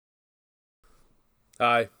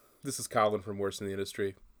Hi, this is Colin from Worst in the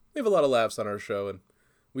Industry. We have a lot of laughs on our show, and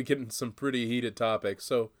we get into some pretty heated topics,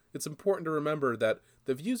 so it's important to remember that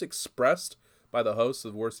the views expressed by the hosts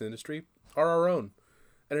of Worst in the Industry are our own,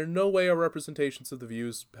 and in no way are representations of the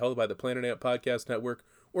views held by the Planet Ant Podcast Network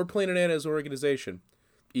or Planet Ant as an organization,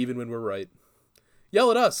 even when we're right. Yell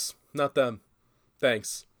at us, not them.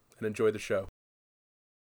 Thanks, and enjoy the show.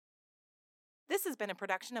 This has been a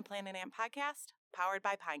production of Planet Ant Podcast, powered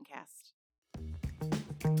by Pinecast.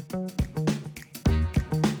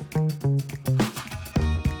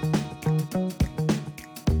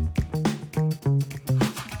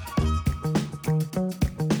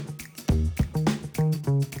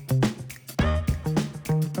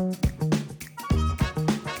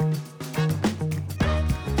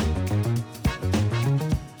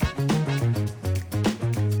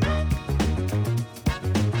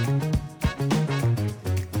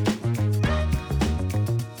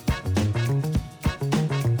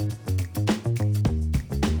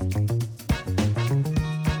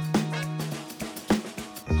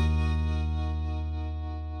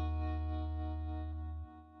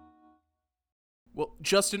 Well,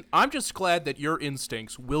 Justin, I'm just glad that your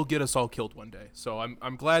instincts will get us all killed one day. So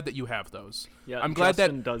I'm glad that you have those. Yeah, I'm glad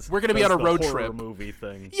Justin that we're going to be on a road trip. Movie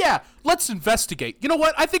thing. Yeah, let's investigate. You know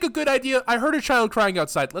what? I think a good idea. I heard a child crying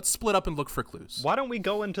outside. Let's split up and look for clues. Why don't we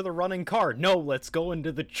go into the running car? No, let's go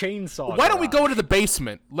into the chainsaw. Why don't we garage. go into the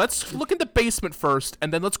basement? Let's look in the basement first,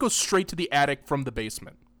 and then let's go straight to the attic from the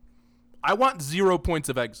basement. I want 0 points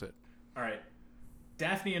of exit. All right.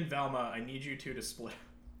 Daphne and Velma, I need you two to split.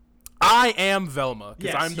 I am Velma,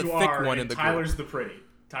 because Yes, I'm the you thick are, one in and the Tyler's group. the pretty.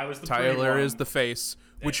 Tyler's the pretty Tyler one. is the face,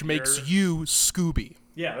 which And makes you're- you Scooby.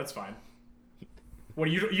 Yeah, that's fine. What,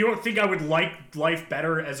 you don't think I would like life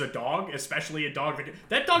better as a dog? Especially a dog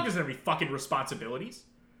that dog doesn't have any fucking responsibilities.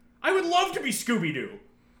 I would love to be Scooby-Doo.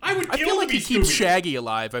 I would I kill feel to like be he keeps Scooby-Doo. Shaggy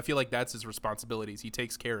alive. I feel like that's his responsibilities. He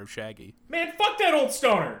takes care of Shaggy. Man, fuck that old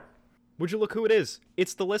stoner. Would you look who it is?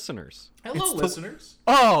 It's the listeners. Hello, listeners.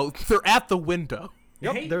 Oh, they're at the window.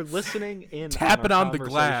 Yep, Hey. they're listening in Tapping on, our on the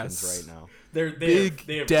conversations glass. right now. Big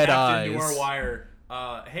they have dead tapped into eyes. our wire.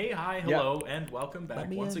 Hey, hi, hello, and welcome back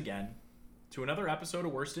me once in. again to another episode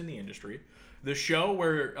of Worst in the Industry, the show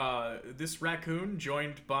where this raccoon,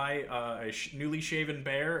 joined by a newly shaven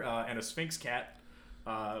bear and a Sphinx cat,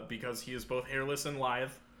 because he is both hairless and lithe,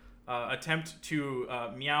 attempt to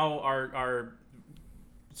meow our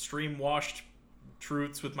stream-washed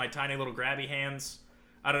truths with my tiny little grabby hands.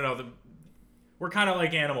 I don't know, we're kind of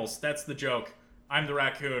like animals. That's the joke. I'm the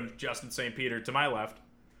raccoon, Justin St. Peter, to my left.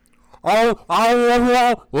 I'm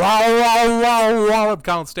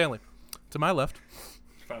Colin Stanley. To my left.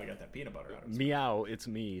 Finally got that peanut butter out of his Meow, it's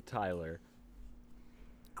me, Tyler.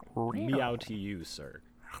 Meow to you, sir.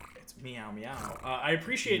 It's meow meow. I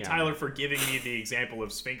appreciate Meow. Tyler for giving me the example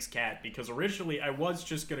of Sphinx Cat, because originally I was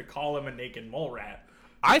just going to call him a naked mole rat.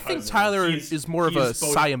 I think Because Tyler he's- is more of a he's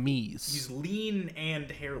both- Siamese. He's lean and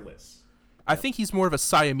hairless. I think he's more of a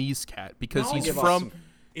Siamese cat because No. he's Give us from. some-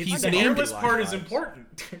 He's the named. hairless part is vibes.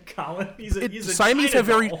 important, Colin. He's a Siamese China have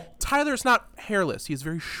very. doll. Tyler's not hairless. He has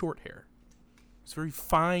very short hair. It's very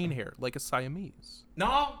fine hair, like a Siamese.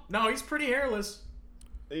 No, he's pretty hairless.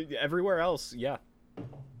 Everywhere else, yeah.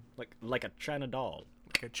 Like a China doll.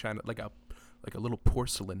 Like a China, like a little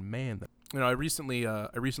porcelain man. You know, I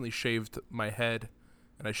recently shaved my head,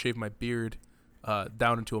 and I shaved my beard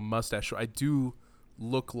down into a mustache. So I do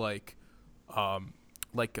look like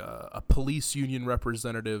a police union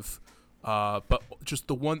representative, but just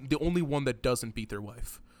the only one that doesn't beat their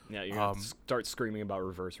wife. Yeah, you're gonna start screaming about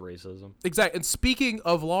reverse racism. Exactly. And speaking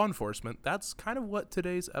of law enforcement, that's kind of what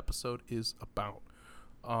today's episode is about.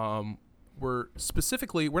 We're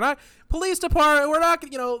not police department. We're not,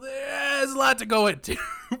 there's a lot to go into.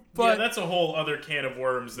 But yeah, that's a whole other can of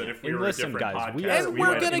worms that if we And were listen, a different guys, podcast, we are And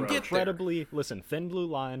we're might gonna approach. get incredibly listen. Thin blue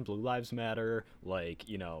line, Blue Lives Matter.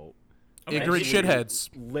 ignorant Actually, shitheads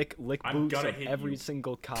lick I'm boots gonna of hit every you.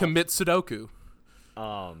 single cop. commit Sudoku.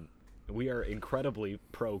 We are incredibly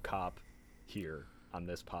pro cop here on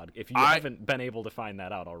this pod. If you I- haven't been able to find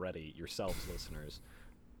that out already yourselves, listeners.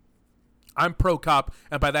 I'm pro cop,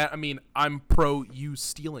 and by that I mean I'm pro you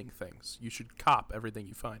stealing things. You should cop everything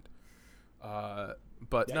you find.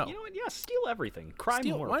 But Yeah, no. you know what? Yeah, steal everything. Crime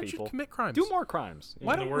Steal- more, why don't you people. commit crimes? Do more crimes.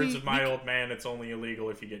 Why In don't the words we- of my we- old man, it's only illegal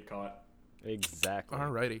if you get caught. Exactly.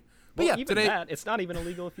 Alrighty. But Well, yeah, even today that, it's not even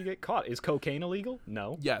illegal if you get caught. Is cocaine illegal?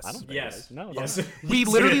 No. Yes. I don't think Yes. it is. No. Yes. we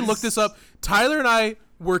literally looked this up. Tyler and I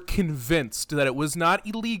were convinced that it was not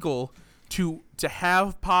illegal to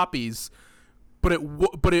have poppies, but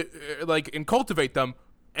and cultivate them,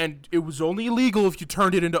 and it was only illegal if you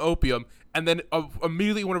turned it into opium. And then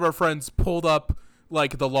immediately one of our friends pulled up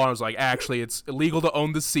like the law is like, actually, it's illegal to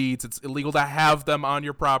own the seeds. It's illegal to have them on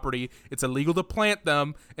your property. It's illegal to plant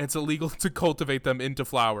them, and it's illegal to cultivate them into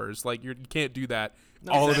flowers. Like you can't do that.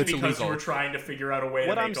 All of it's because illegal. you were trying to figure out a way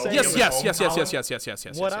What to I'm make saying- opium Yes. at home,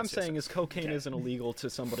 Colin? What I'm saying is cocaine isn't illegal to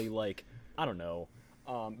somebody like, I don't know,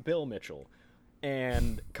 Bill Mitchell.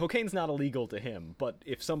 And cocaine's not illegal to him, but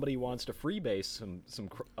if somebody wants to freebase some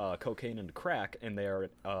cocaine and crack, and they are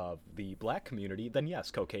the black community, then yes,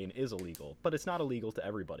 cocaine is illegal. But it's not illegal to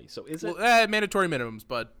everybody. So is it? Well, mandatory minimums.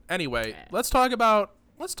 But anyway, let's talk about.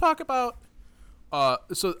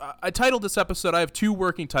 So I titled this episode. I have 2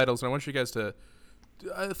 working titles, and I want you guys to,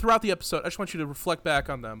 throughout the episode, I just want you to reflect back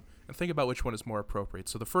on them and think about which one is more appropriate.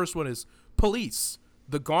 So the first one is Police: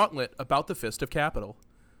 The Gauntlet About the Fist of Capital,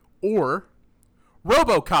 or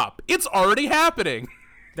RoboCop: It's Already Happening.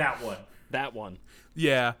 That one. That one.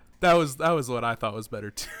 Yeah, that was what I thought was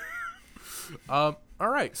better too. All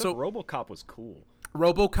right, So so RoboCop was cool.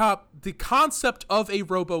 RoboCop, the concept of a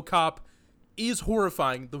RoboCop is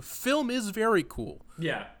horrifying. The film is very cool.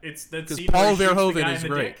 Yeah, it's that 'Cause scene Paul where he shoots the Verhoeven guy is in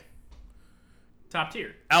the great. dick. Top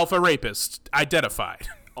tier. Alpha rapist identified.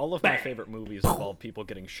 All of my favorite movies involve people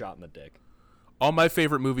getting shot in the dick. All my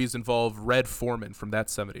favorite movies involve Red Foreman from That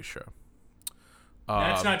 70s Show.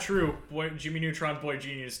 That's not true. Jimmy Neutron's Boy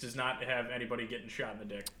Genius does not have anybody getting shot in the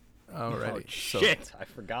dick. Alrighty. Oh, So, shit. I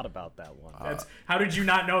forgot about that one. That's how did you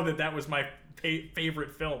not know that was my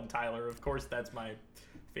favorite film, Tyler? Of course, that's my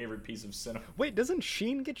favorite piece of cinema. Wait, doesn't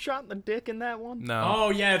Sheen get shot in the dick in that one? no. Oh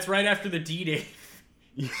yeah, it's right after the D-Day.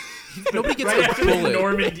 Nobody gets Right a after the bullet.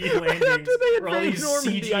 Normandy landings, they where all invade these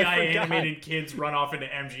Normandy, I CGI forgot. animated kids run off into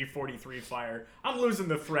MG-43 fire. I'm losing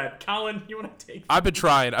the thread. Colin, you want to take? I've been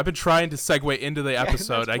trying to segue into the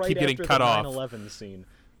episode. That's I keep right getting after cut the off. 9/11 scene.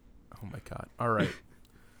 Oh my god. All right.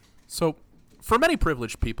 So, for many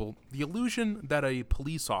privileged people, the illusion that a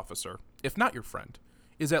police officer, if not your friend,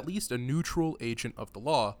 is at least a neutral agent of the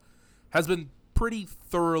law has been pretty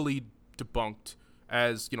thoroughly debunked,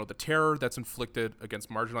 as, you know, the terror that's inflicted against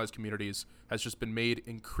marginalized communities has just been made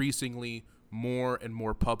increasingly more and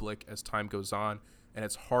more public as time goes on, and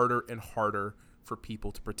it's harder and harder for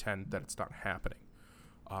people to pretend that it's not happening.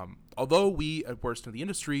 Although we at Worst in the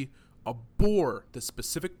Industry abhor the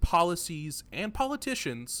specific policies and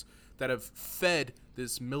politicians that have fed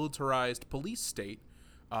this militarized police state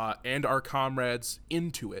and our comrades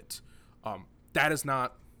into it, that is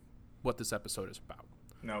not what this episode is about.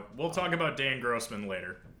 No, we'll talk about Dan Grossman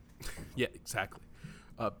later. Yeah, exactly.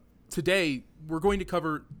 Today, we're going to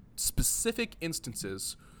cover specific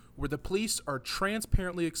instances where the police are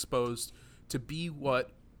transparently exposed to be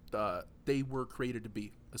what they were created to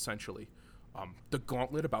be, essentially. The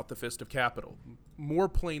gauntlet about the fist of capital. More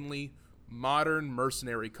plainly, modern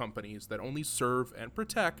mercenary companies that only serve and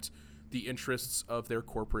protect the interests of their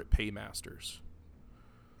corporate paymasters.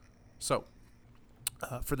 So,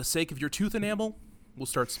 for the sake of your tooth enamel, we'll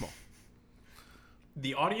start small.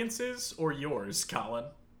 The audience's or yours, Colin?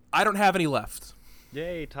 I don't have any left.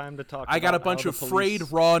 Yay, time to talk I got a about bunch how of the frayed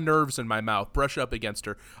police- raw nerves in my mouth. Brush up against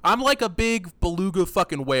her. I'm like a big beluga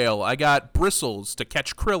fucking whale. I got bristles to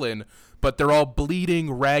catch krillin, but they're all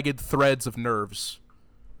bleeding, ragged threads of nerves.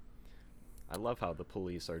 I love how the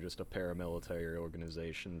police are just a paramilitary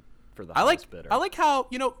organization for the I like highest bidder. how,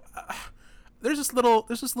 you know, there's this little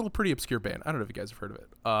pretty obscure band. I don't know if you guys have heard of it.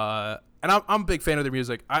 And I'm a big fan of their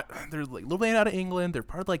music. They're like a little band out of England. They're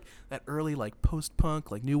part of like that early like post-punk,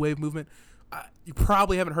 like new wave movement. You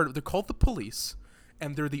probably haven't heard of it. They're called The Police,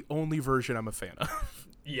 and they're the only version I'm a fan of.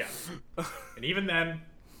 Yeah. And even then,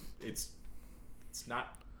 it's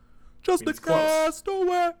not. Just It's a close.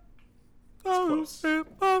 castaway. close.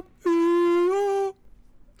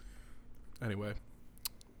 Anyway,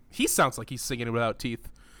 he sounds like he's singing without teeth.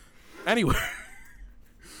 Anyway,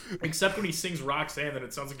 Except when he sings Roxanne, then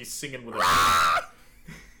it sounds like he's singing with a.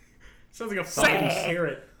 Sounds like a fucking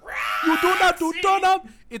carrot. you do not.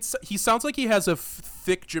 He sounds like he has a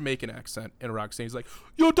thick Jamaican accent in Roxanne. He's like,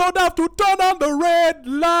 you don't have to turn on the red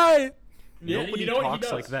light. Yeah, Nobody you know what he talks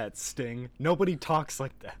does. like that, Sting. Nobody talks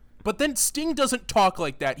like that. But then Sting doesn't talk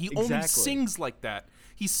like that. He only Exactly. sings like that.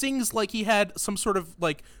 He sings like he had some sort of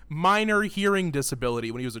like minor hearing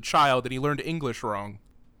disability when he was a child and he learned English wrong.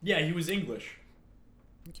 Yeah, he was English.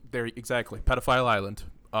 There, exactly. Pedophile Island.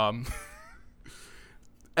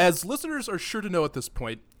 As listeners are sure to know at this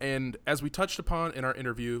point, and as we touched upon in our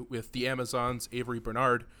interview with the Amazon's Avery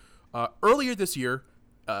Bernard, earlier this year,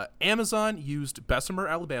 Amazon used Bessemer,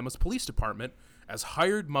 Alabama's police department as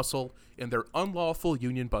hired muscle in their unlawful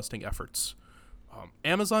union-busting efforts.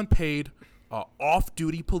 Amazon paid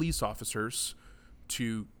off-duty police officers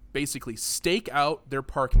to basically stake out their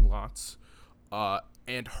parking lots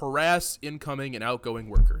and harass incoming and outgoing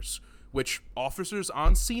workers, which officers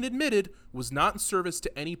on scene admitted was not in service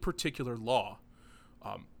to any particular law.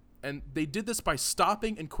 And they did this by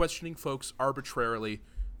stopping and questioning folks arbitrarily,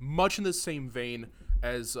 much in the same vein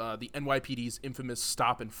as the NYPD's infamous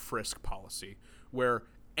stop and frisk policy, where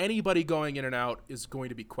anybody going in and out is going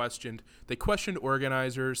to be questioned. They questioned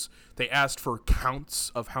organizers. They asked for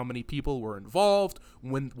counts of how many people were involved,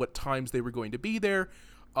 what times they were going to be there,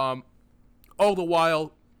 all the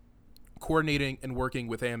while coordinating and working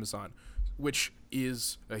with Amazon, which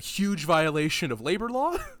is a huge violation of labor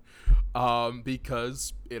law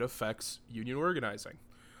because it affects union organizing.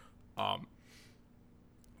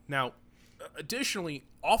 Now, additionally,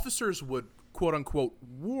 officers would, quote-unquote,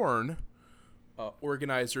 warn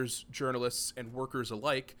organizers, journalists, and workers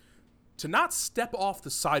alike to not step off the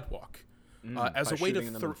sidewalk as a way to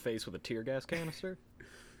shooting them in the face with a tear gas canister.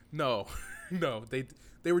 No,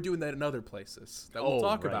 they were doing that in other places that we'll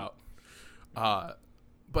talk about.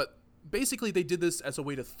 But basically, they did this as a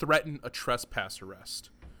way to threaten a trespass arrest.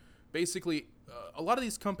 Basically, a lot of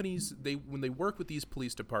these companies, when they work with these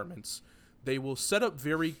police departments, they will set up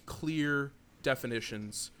very clear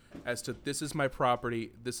definitions as to this is my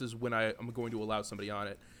property, this is when I'm going to allow somebody on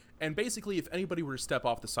it. And basically, if anybody were to step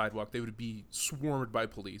off the sidewalk, they would be swarmed by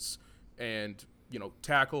police and,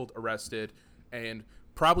 tackled, arrested, and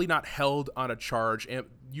probably not held on a charge. And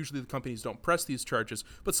usually the companies don't press these charges,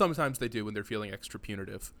 but sometimes they do when they're feeling extra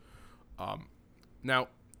punitive. Now,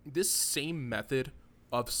 this same method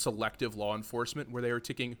of selective law enforcement, where they are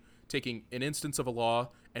taking an instance of a law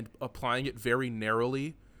and applying it very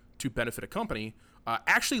narrowly to benefit a company,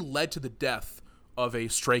 actually led to the death of a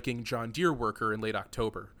striking John Deere worker in late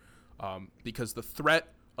October, because the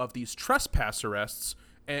threat of these trespass arrests,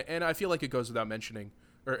 and I feel like it goes without mentioning,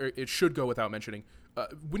 or it should go without mentioning,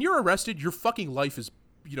 when you're arrested, your fucking life is,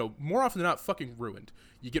 more often than not, fucking ruined.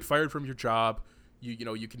 You get fired from your job.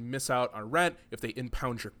 You can miss out on rent if they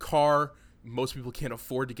impound your car. Most people can't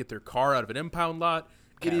afford to get their car out of an impound lot.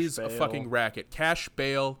 It is a fucking racket. Cash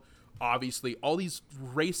bail, obviously, all these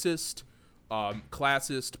racist,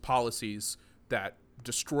 classist policies that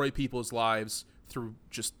destroy people's lives through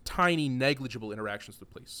just tiny, negligible interactions with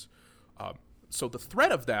the police. So the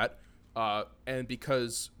threat of that, and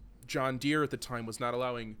because John Deere at the time was not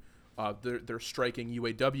allowing their striking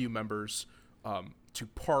UAW members to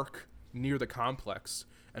park near the complex,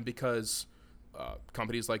 and because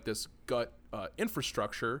companies like this gut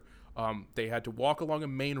infrastructure, they had to walk along a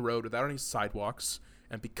main road without any sidewalks,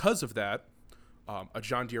 and because of that, a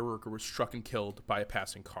John Deere worker was struck and killed by a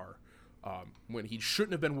passing car. When he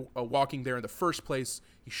shouldn't have been walking there in the first place,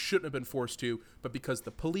 he shouldn't have been forced to, but because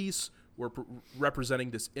the police were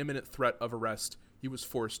representing this imminent threat of arrest, he was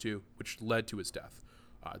forced to, which led to his death.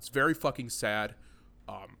 It's very fucking sad.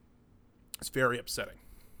 It's very upsetting.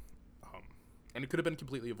 And it could have been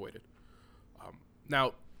completely avoided.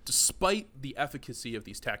 Now, despite the efficacy of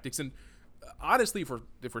these tactics, and honestly,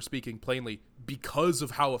 if we're speaking plainly, because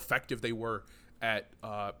of how effective they were at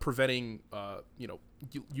preventing,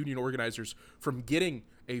 union organizers from getting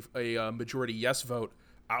a majority yes vote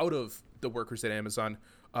out of the workers at Amazon,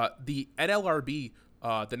 the NLRB,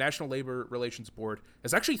 the National Labor Relations Board,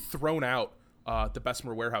 has actually thrown out the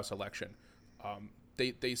Bessemer Warehouse election.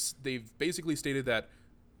 They've basically stated that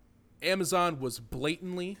Amazon was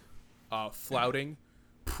blatantly flouting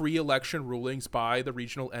pre-election rulings by the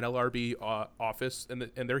regional NLRB office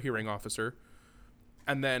and their hearing officer,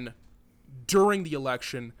 and then during the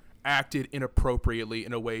election acted inappropriately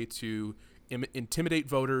in a way to intimidate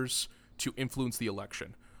voters, to influence the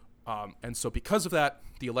election. And so because of that,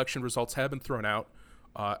 the election results have been thrown out.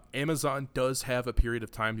 Amazon does have a period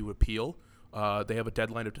of time to appeal. They have a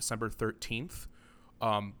deadline of December 13th.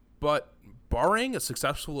 But barring a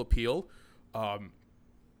successful appeal,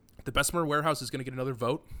 the Bessemer Warehouse is going to get another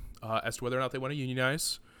vote as to whether or not they want to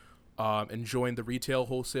unionize and join the retail,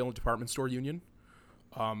 wholesale, and department store union.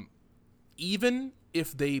 Even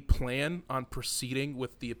if they plan on proceeding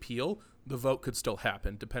with the appeal, the vote could still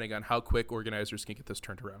happen, depending on how quick organizers can get this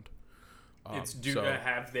turned around.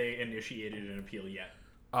 Have they initiated an appeal yet?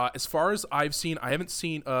 As far as I've seen, I haven't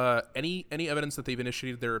seen any evidence that they've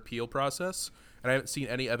initiated their appeal process, and I haven't seen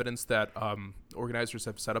any evidence that organizers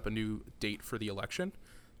have set up a new date for the election.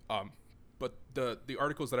 But the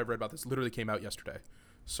articles that I've read about this literally came out yesterday,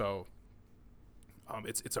 so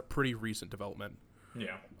it's a pretty recent development.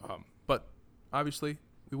 Yeah. But obviously,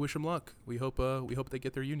 we wish them luck. We hope they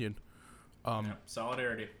get their union.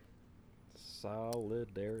 Solidarity.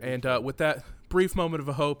 And with that brief moment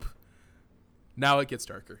of hope, now it gets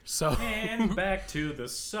darker. So and back to the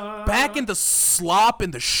slop. Back in the slop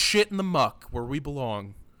and the shit and the muck where we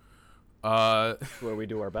belong. Where we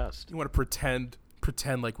do our best. You want to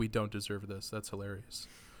pretend like we don't deserve this. That's hilarious.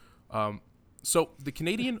 So the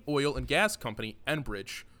Canadian oil and gas company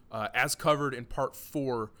Enbridge, as covered in part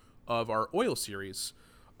 4 of our oil series,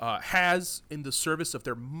 has, in the service of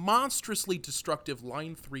their monstrously destructive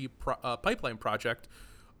Line 3 pipeline project,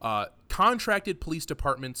 contracted police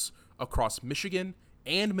departments across Michigan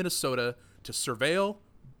and Minnesota to surveil,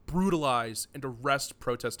 brutalize, and arrest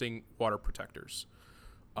protesting water protectors.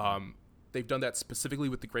 They've done that specifically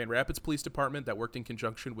with the Grand Rapids Police Department that worked in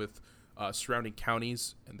conjunction with surrounding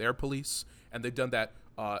counties and their police, and they've done that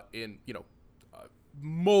in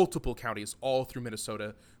multiple counties all through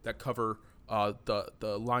Minnesota that cover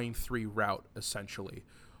the Line 3 route, essentially.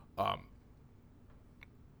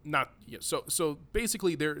 So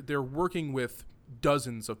basically they're working with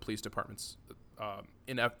dozens of police departments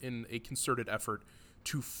in a concerted effort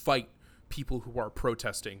to fight people who are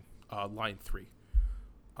protesting Line 3.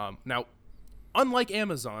 Now, unlike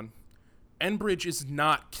Amazon, Enbridge is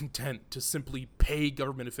not content to simply pay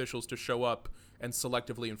government officials to show up and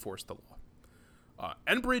selectively enforce the law.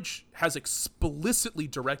 Enbridge has explicitly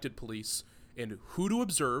directed police in who to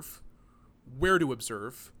observe, where to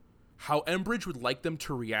observe, how Enbridge would like them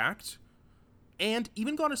to react, and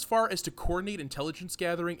even gone as far as to coordinate intelligence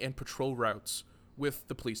gathering and patrol routes with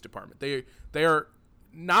the police department. They are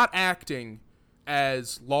not acting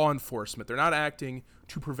as law enforcement. They're not acting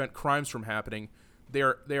to prevent crimes from happening. They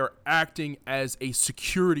are acting as a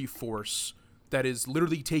security force that is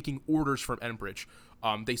literally taking orders from Enbridge.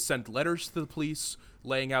 They send letters to the police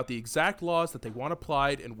laying out the exact laws that they want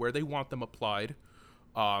applied and where they want them applied,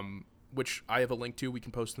 which I have a link to. We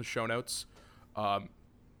can post in the show notes.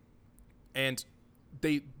 And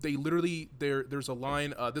they literally, there's a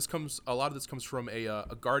line. A lot of this comes from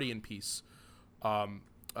a Guardian piece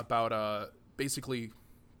about basically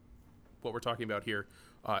what we're talking about here.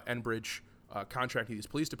 Enbridge contracting these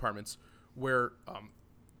police departments, where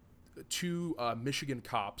 2 Michigan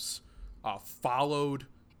cops followed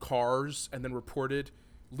cars and then reported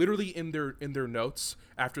literally in their notes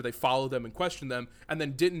after they followed them and questioned them, and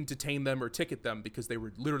then didn't detain them or ticket them because they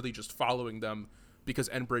were literally just following them because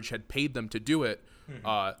Enbridge had paid them to do it.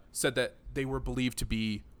 Said that they were believed to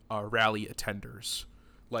be rally attenders,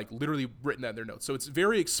 like literally written that in their notes. So it's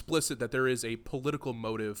very explicit that there is a political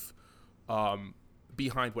motive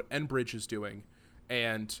behind what Enbridge is doing,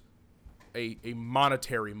 and a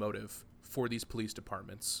monetary motive for these police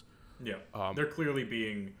departments. Yeah, they're clearly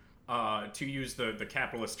being, to use the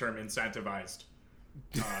capitalist term, incentivized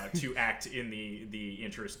to act in the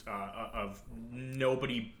interest of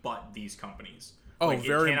nobody but these companies. It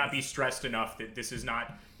cannot be stressed enough that this is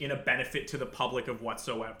not in a benefit to the public of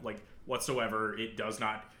whatsoever. It does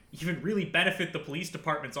not even really benefit the police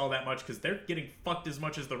departments all that much because they're getting fucked as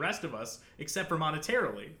much as the rest of us, except for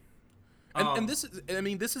monetarily. And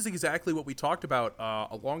this is exactly what we talked about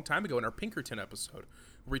a long time ago in our Pinkerton episode,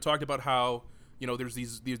 where we talked about how there's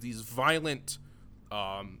these violent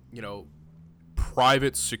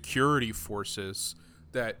private security forces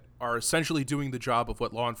that are essentially doing the job of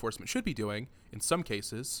what law enforcement should be doing in some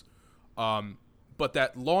cases, but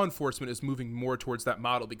that law enforcement is moving more towards that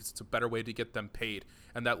model because it's a better way to get them paid,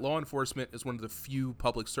 and that law enforcement is one of the few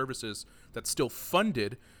public services that's still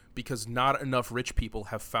funded because not enough rich people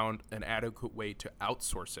have found an adequate way to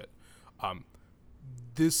outsource it.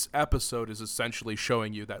 This episode is essentially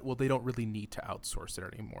showing you that, well, they don't really need to outsource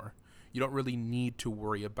it anymore. You don't really need to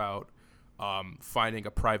worry about finding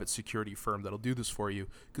a private security firm that'll do this for you,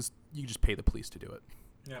 because you just pay the police to do it.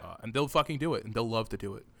 Yeah. And they'll fucking do it, and they'll love to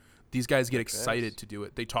do it. These guys get excited to do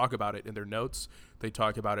it. They talk about it in their notes. They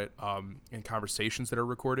talk about it in conversations that are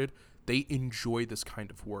recorded. They enjoy this kind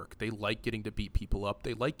of work. They like getting to beat people up.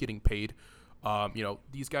 They like getting paid.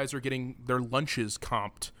 These guys are getting their lunches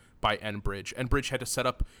comped by Enbridge. Enbridge had to set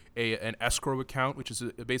up an escrow account, which is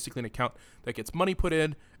basically an account that gets money put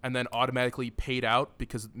in and then automatically paid out,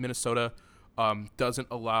 because Minnesota doesn't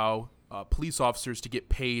allow police officers to get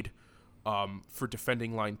paid for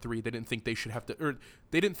defending Line 3. They didn't think they should have to, or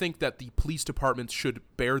they didn't think that the police departments should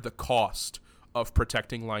bear the cost of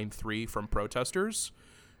protecting Line 3 from protesters.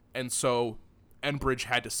 And so Enbridge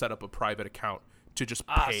had to set up a private account to just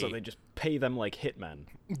pay. So they just pay them like hitmen.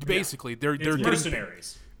 Basically, they're getting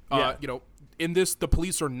mercenaries. In this, the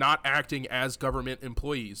police are not acting as government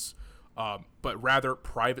employees, but rather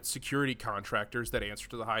private security contractors that answer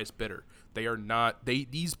to the highest bidder. They are not.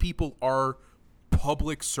 These people are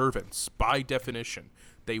public servants by definition.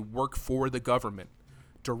 They work for the government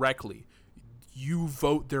directly. You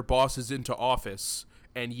vote their bosses into office,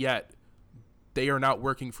 and yet they are not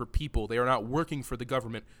working for people. They are not working for the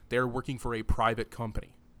government. They are working for a private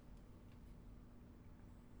company.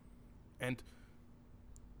 And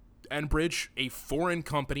Enbridge, a foreign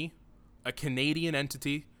company, a Canadian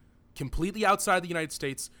entity, completely outside the United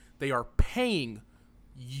States, they are paying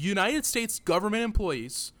United States government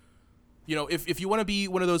employees. You know, if you want to be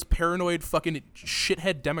one of those paranoid fucking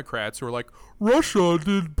shithead Democrats who are like, Russia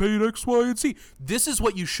did pay X, Y, and Z, this is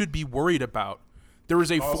what you should be worried about. There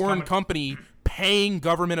is a foreign company paying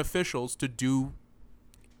government officials to do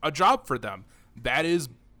a job for them. That is,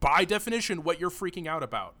 by definition, what you're freaking out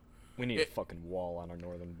about. We need a fucking wall on our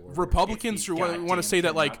northern border. Republicans want to say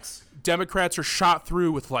that, like, Democrats are shot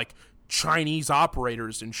through with, like, Chinese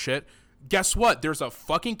operators and shit. Guess what? There's a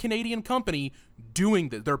fucking Canadian company doing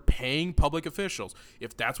that. They're paying public officials.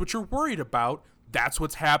 If that's what you're worried about, that's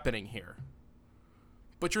what's happening here.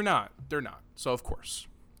 But you're not. They're not. So, of course.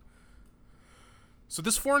 So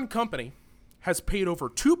this foreign company has paid over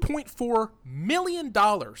 $2.4 million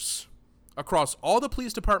across all the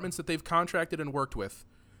police departments that they've contracted and worked with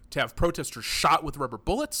to have protesters shot with rubber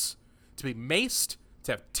bullets, to be maced,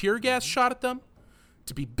 to have tear gas shot at them,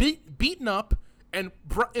 to be beaten up, and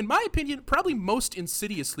in my opinion, probably most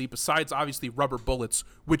insidiously, besides obviously rubber bullets,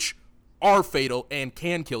 which are fatal and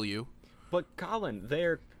can kill you. But Colin,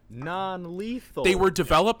 they're non-lethal. They were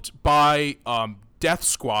developed by death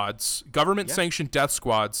squads, government-sanctioned death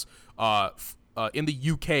squads in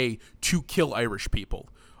the UK to kill Irish people.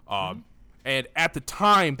 And at the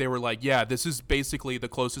time, they were like, yeah, this is basically the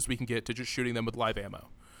closest we can get to just shooting them with live ammo.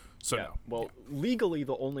 So yeah. no. Well, legally,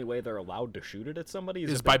 the only way they're allowed to shoot it at somebody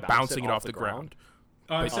is Is if by they bounce bouncing it off the ground.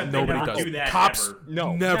 Except Nobody they don't does. do that Cops ever.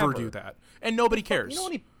 No, never never. do that. And nobody cares. You know how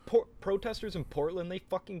many protesters in Portland they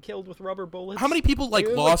fucking killed with rubber bullets? How many people like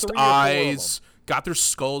There was lost 3 or 4 of eyes, got their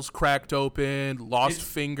skulls cracked open, lost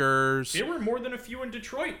fingers? There were more than a few in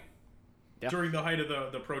Detroit Yeah. during the height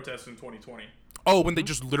of the protests in 2020. Oh, when they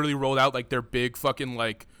just literally rolled out like their big fucking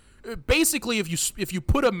like, basically if you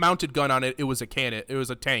put a mounted gun on it, it was a cannon, it was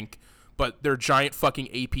a tank, but they're giant fucking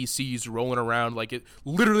APCs rolling around like it,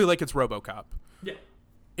 literally like it's RoboCop. Yeah.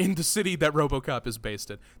 In the city that RoboCop is based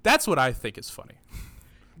in. That's what I think is funny.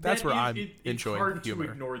 That's where I'm enjoying It's hard humor.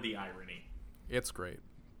 to ignore the irony. It's great.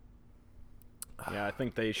 Yeah, I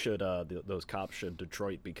think they should. Those cops should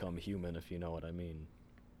Detroit become human, if you know what I mean.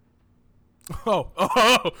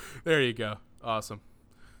 Oh, there you go. Awesome.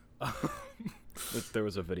 There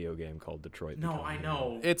was a video game called Detroit. No, Become I Human.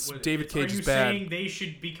 know. It's David Cage Are you is bad. saying they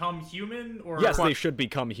should become human? Or Yes, they should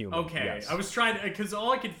become human. Okay, yes. I was trying to, because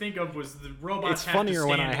all I could think of was the robots It's have funnier to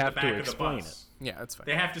when stand I at have the to back of the explain bus. Yeah, that's fine.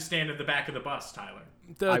 They have to stand at the back of the bus, Tyler.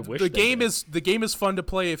 I wish The they game did. is fun to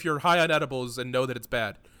play if you're high on edibles and know that it's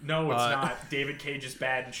bad. No, it's not. David Cage is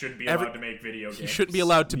bad and shouldn't be allowed to make video games. He shouldn't be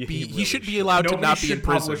allowed to He be. really He should be should. allowed to Nobody not be should in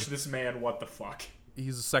prison. publish this man. What the fuck?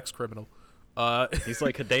 He's a sex criminal. He's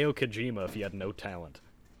like Hideo Kojima if he had no talent.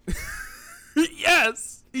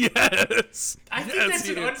 Yes. I think that's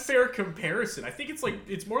an unfair comparison. I think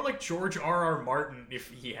it's more like George R.R. Martin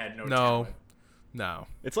if he had no talent. No.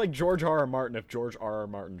 It's like George R.R. Martin if George R.R.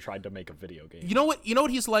 Martin tried to make a video game. You know what?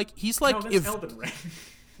 He's like? He's like No, that's if Elden Ring.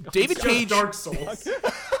 David It's just Cage. Dark Souls.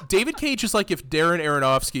 David Cage is like if Darren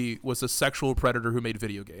Aronofsky was a sexual predator who made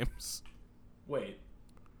video games. Wait.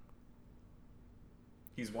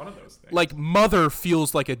 He's one of those things. Like Mother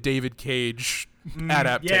feels like a David Cage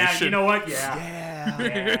adaptation. Yeah, you know what?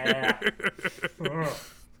 Yeah.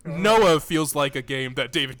 Noah feels like a game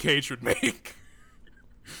that David Cage would make.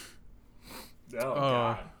 Oh,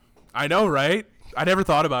 God. I know, right? I never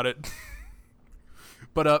thought about it.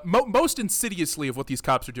 But most insidiously of what these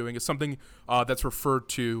cops are doing is something that's referred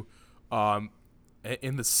to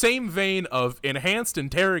in the same vein of enhanced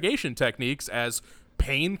interrogation techniques as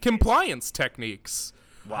pain compliance techniques.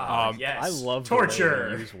 Wow. Yes. I love torture.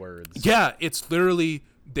 the way they use words. Yeah, it's literally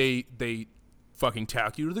they fucking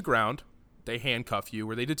tack you to the ground, they handcuff you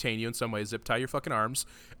or they detain you in some way, zip tie your fucking arms,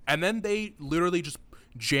 and then they literally just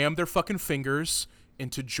jam their fucking fingers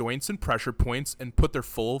into joints and pressure points and put their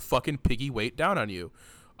full fucking piggy weight down on you.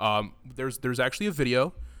 There's actually a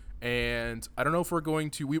video, and I don't know if we're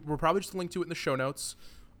going to. We're probably just link to it in the show notes.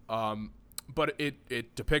 But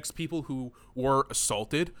it depicts people who were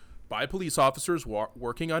assaulted by police officers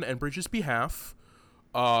working on Enbridge's behalf.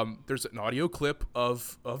 There's an audio clip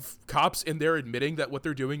of cops in there admitting that what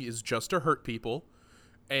they're doing is just to hurt people.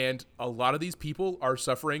 And a lot of these people are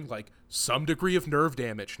suffering like some degree of nerve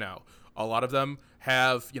damage now. A lot of them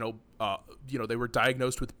have, they were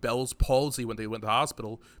diagnosed with Bell's palsy when they went to the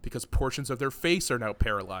hospital because portions of their face are now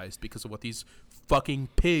paralyzed because of what these fucking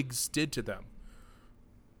pigs did to them.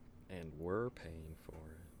 And we're paying for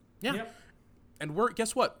it. Yeah. Yep. And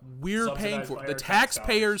guess what? We're paying Subsidized for by it. The our tax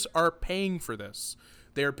taxpayers are paying for this.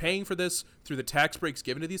 They are paying for this through the tax breaks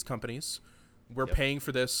given to these companies. We're paying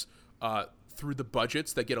for this through the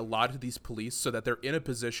budgets that get allotted to these police, so that they're in a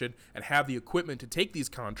position and have the equipment to take these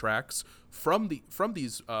contracts from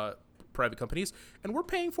these private companies, and we're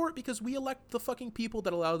paying for it because we elect the fucking people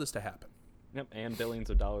that allow this to happen. Yep, and billions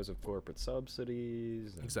of dollars of corporate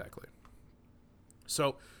subsidies. Exactly.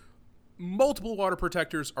 So, multiple water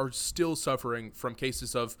protectors are still suffering from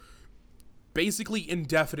cases of basically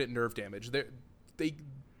indefinite nerve damage. They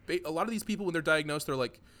a lot of these people, when they're diagnosed, they're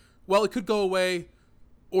like, well, it could go away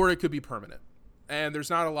or it could be permanent. And there's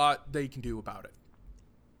not a lot they can do about it.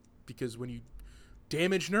 Because when you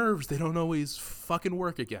damage nerves, they don't always fucking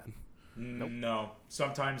work again. No.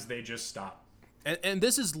 Sometimes they just stop. And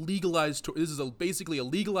this is legalized. This is basically a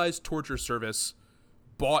legalized torture service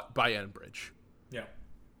bought by Enbridge. Yeah.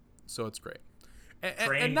 So it's great.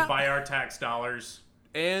 Trained by our tax dollars.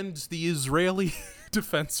 And the Israeli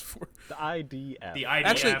Defense Force. The IDF. The IDF.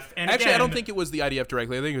 Actually, Again, I don't think it was the IDF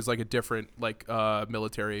directly. I think it was like a different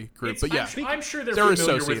military group. But yeah, I'm sure they're They're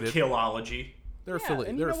familiar associated. with Killology. They're Yeah, affiliated.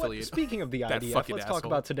 and They're you know what? affiliated. Speaking of the That IDF, fucking let's talk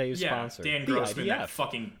asshole. about today's Yeah, sponsor. Dan the Grossman, IDF. that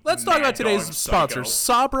fucking Let's talk about mad today's dog sponsor, psycho.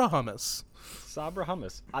 Sabra Hummus, Sabra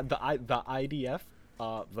Hummus. The IDF,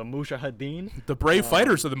 the Mujahideen. the brave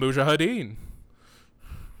fighters of the Mujahideen.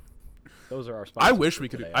 Those are our sponsors. I wish for we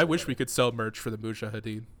could. today, I wish everybody. we could sell merch for the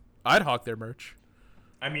Mujahideen. I'd hawk their merch.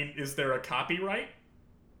 I mean, is there a copyright?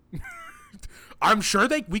 I'm sure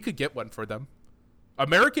we could get one for them. We're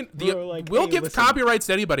like, we'll hey, give listen. copyrights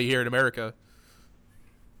to anybody here in America.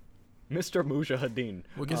 Mr. Mujahideen.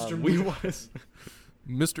 We'll get We was.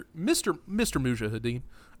 Mr. Mujahideen,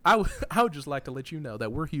 I would just like to let you know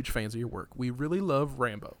that we're huge fans of your work. We really love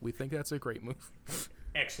Rambo. We think that's a great move.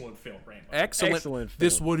 Excellent film, Rambo. Excellent.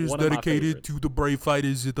 This film. one is One of my dedicated favorites. to the brave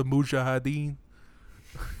fighters of the Mujahideen.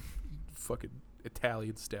 Fucking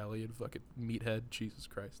Italian stallion, fucking meathead, Jesus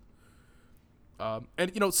Christ.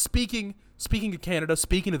 And speaking of Canada,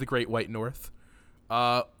 speaking of the Great White North,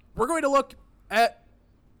 we're going to look at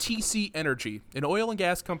TC Energy, an oil and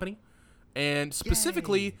gas company, and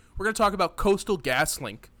specifically, we're going to talk about Coastal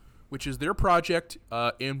GasLink, which is their project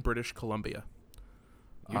in British Columbia.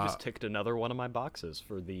 You just ticked another one of my boxes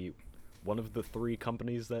for one of the three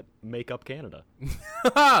companies that make up Canada.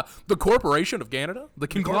 The Corporation of Canada, the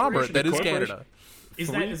conglomerate that is Canada. Is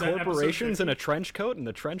Three that episode corporations 50? in a trench coat, and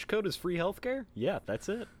the trench coat is free healthcare? Yeah, that's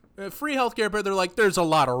it. Free healthcare, but they're like, there's a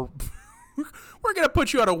lot of. We're gonna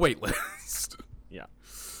put you on a wait list. Yeah.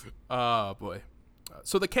 Oh boy.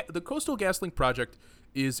 So the Coastal GasLink project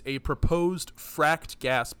is a proposed fracked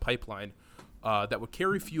gas pipeline that would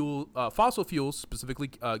carry fossil fuels, specifically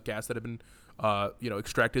gas that have been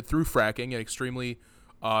extracted through fracking, an extremely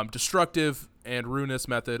destructive and ruinous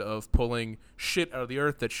method of pulling shit out of the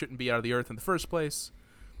earth that shouldn't be out of the earth in the first place.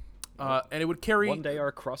 And it would carry. One day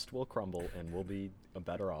our crust will crumble, and we'll be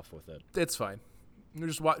better off with it. It's fine. You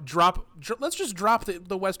just let's just drop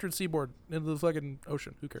the western seaboard into the fucking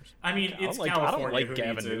ocean. Who cares? I mean, it's I California. don't like Who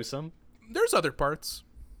Gavin needs it? Newsom. There's other parts.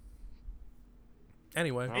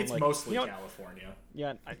 Anyway, I'm It's like, mostly you know what? California.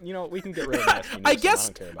 Yeah, we can get rid of nasty Newsom. I guess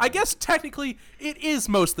don't care about I him. guess technically it is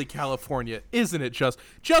mostly California, isn't it? Just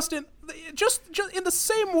in the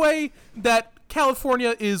same way that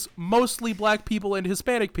California is mostly black people and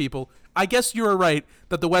Hispanic people. I guess you are right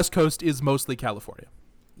that the West Coast is mostly California.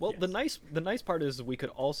 Well, the nice part is we could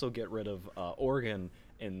also get rid of Oregon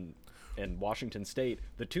and Washington State,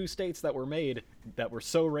 the two states that were made that were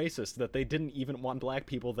so racist that they didn't even want black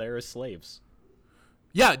people there as slaves.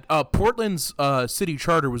 Yeah, Portland's city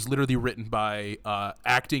charter was literally written by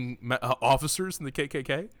acting officers in the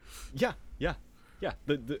KKK. Yeah.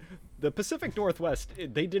 The Pacific Northwest,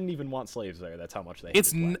 they didn't even want slaves there. That's how much they.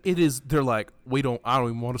 It's hated black. it is. They're like, I don't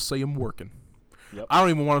even want to see them working. Yep. I don't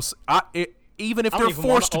even want to. Even if I they're don't even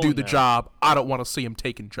wanna forced to do own the them. job, I don't want to see them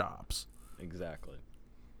taking jobs. Exactly.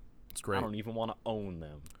 It's great. I don't even want to own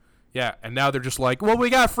them. Yeah, and now they're just like, well,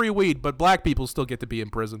 we got free weed, but black people still get to be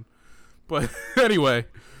in prison. But anyway,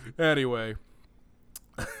 this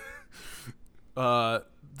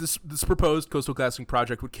proposed Coastal GasLink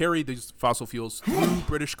project would carry these fossil fuels through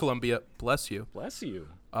British Columbia. Bless you. Bless you.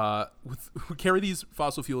 Would carry these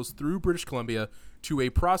fossil fuels through British Columbia to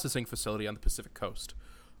a processing facility on the Pacific coast.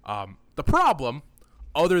 The problem,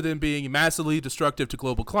 other than being massively destructive to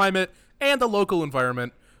global climate and the local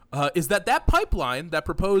environment, is that pipeline, that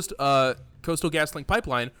proposed Coastal GasLink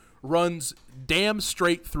pipeline, runs damn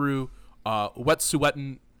straight through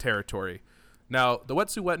Wet'suwet'en territory. Now, the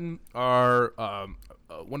Wet'suwet'en are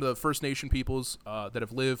one of the First Nation peoples that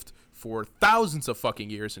have lived for thousands of fucking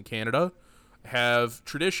years in Canada, have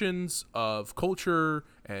traditions of culture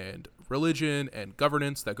and religion and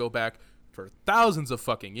governance that go back for thousands of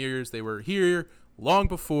fucking years. They were here long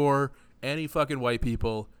before any fucking white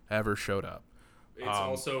people ever showed up. It's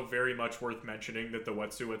also very much worth mentioning that the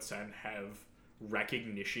Wet'suwet'en have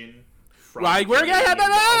recognition from Right, we're Canadian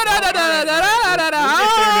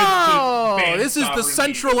this is the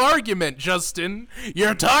central argument, Justin.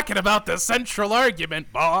 You're talking about the central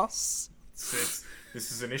argument, boss. This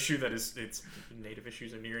is an issue that it's Native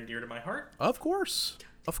issues are near and dear to my heart. Of course.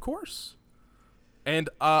 And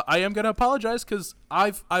I am gonna apologize because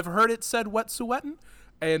I've heard it said Wet'suwet'en,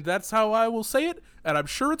 and that's how I will say it. And I'm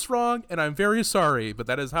sure it's wrong, and I'm very sorry, but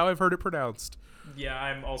that is how I've heard it pronounced. Yeah,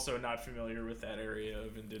 I'm also not familiar with that area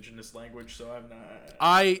of indigenous language, so I'm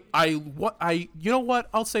not. You know what?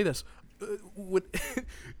 I'll say this.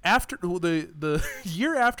 After the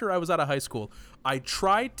year after I was out of high school, I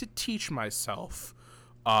tried to teach myself,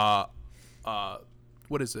 Ojibwa.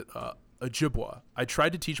 I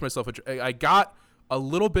tried to teach myself. I got a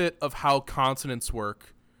little bit of how consonants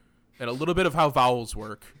work, and a little bit of how vowels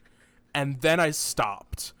work, and then I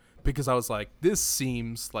stopped. Because I was like, this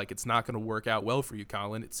seems like it's not going to work out well for you,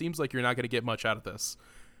 Colin. It seems like you're not going to get much out of this.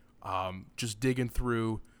 Just digging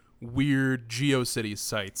through weird GeoCities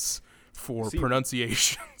sites for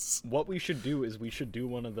pronunciations. What we should do is we should do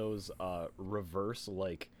one of those reverse,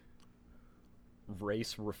 like,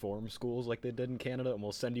 race reform schools like they did in Canada, and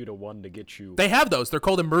we'll send you to one to get you... They have those. They're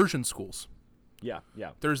called immersion schools. Yeah.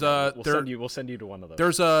 There's we'll send you to one of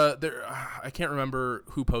those. I can't remember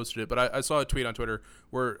who posted it, but I saw a tweet on Twitter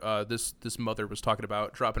where this mother was talking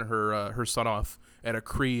about dropping her son off at a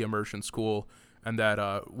Cree immersion school, and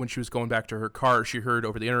that when she was going back to her car, she heard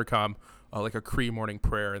over the intercom like a Cree morning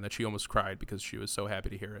prayer, and that she almost cried because she was so happy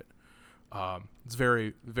to hear it. It's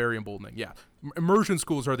very, very emboldening. Yeah, immersion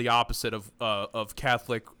schools are the opposite of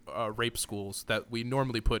Catholic rape schools that we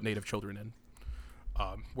normally put Native children in.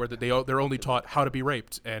 Where they're only taught how to be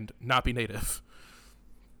raped and not be Native.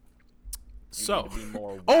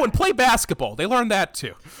 And play basketball. They learned that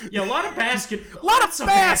too. Yeah, a lot of basketball.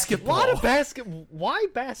 Why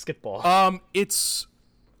basketball? It's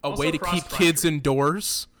a Also way to keep cross-country. kids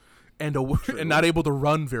indoors and not able to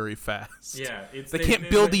run very fast. Yeah, they can't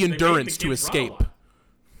build the make endurance the to kids run a escape. lot.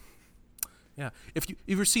 Yeah, if you've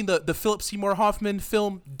ever seen the Philip Seymour Hoffman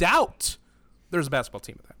film Doubt, there's a basketball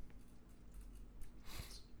team in that.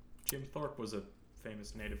 Jim Thorpe was a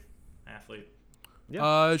famous Native athlete.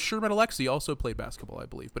 Yeah. Sherman Alexie also played basketball, I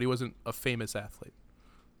believe, but he wasn't a famous athlete.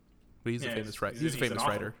 But he's a famous writer. He's a famous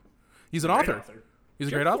writer. He's an author. He's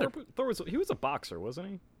a great author. He was a boxer, wasn't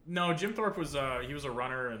he? No, Jim Thorpe was he was a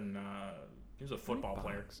runner and he was a football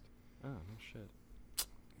player. Oh, no shit.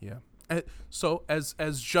 Yeah. So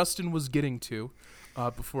as Justin was getting to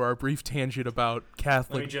before our brief tangent about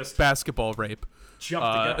Catholic basketball rape, Jump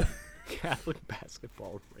the gun. Catholic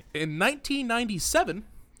basketball rape. In 1997,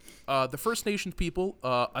 the First Nations people,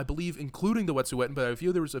 I believe, including the Wet'suwet'en, but I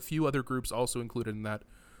feel there was a few other groups also included in that,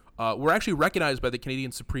 were actually recognized by the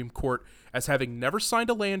Canadian Supreme Court as having never signed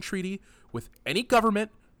a land treaty with any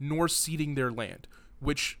government nor ceding their land,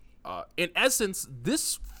 which, in essence,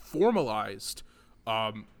 this formalized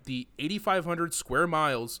the 8,500 square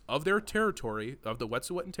miles of their territory, of the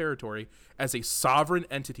Wet'suwet'en territory, as a sovereign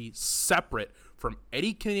entity separate from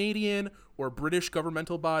any Canadian or British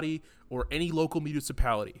governmental body or any local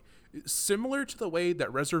municipality. Similar to the way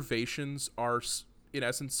that reservations are, in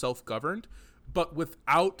essence, self-governed, but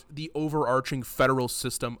without the overarching federal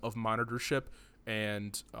system of monitorship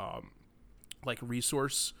and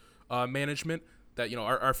resource management that,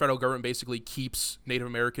 our federal government basically keeps Native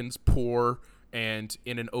Americans poor and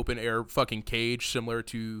in an open air fucking cage, similar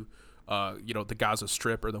to the Gaza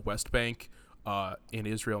Strip or the West Bank in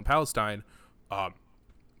Israel and Palestine.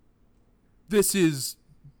 This is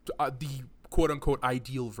the quote-unquote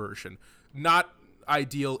ideal version. Not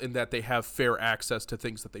ideal in that they have fair access to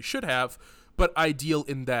things that they should have, but ideal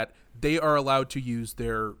in that they are allowed to use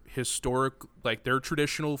their historic, their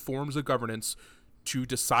traditional forms of governance to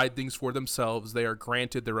decide things for themselves. They are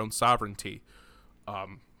granted their own sovereignty.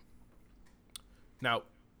 Now,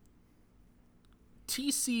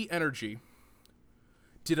 TC Energy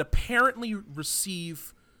did apparently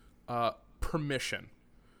receive permission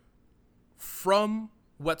from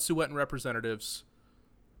Wet'suwet'en representatives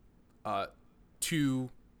to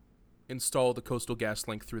install the Coastal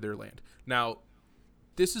GasLink through their land. Now,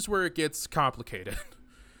 this is where it gets complicated.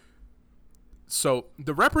 So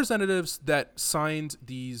the representatives that signed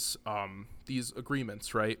these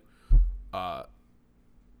agreements, right?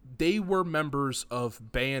 They were members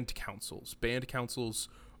of band councils. Band councils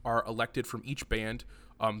are elected from each band.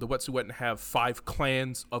 The Wet'suwet'en have 5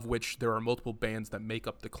 clans, of which there are multiple bands that make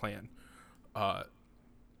up the clan.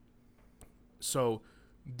 So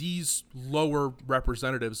these lower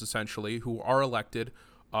representatives, essentially, who are elected,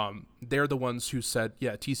 They're the ones who said,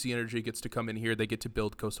 yeah, TC Energy gets to come in here. They get to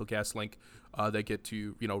build Coastal GasLink. They get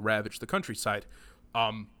to, ravage the countryside.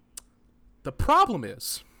 The problem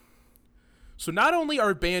is, so not only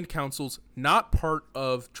are band councils not part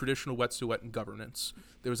of traditional Wet'suwet'en governance,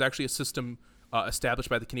 there was actually a system established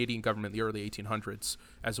by the Canadian government in the early 1800s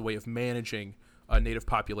as a way of managing native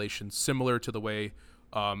populations, similar to the way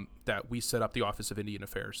that we set up the Office of Indian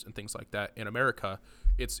Affairs and things like that in America.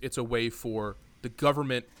 It's a way for the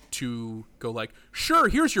government to go like, sure,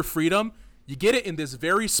 here's your freedom. You get it in this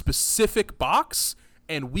very specific box,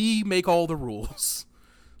 and we make all the rules.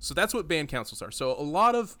 So that's what band councils are. So a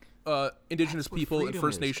lot of Indigenous people and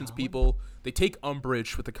First Nations people, they take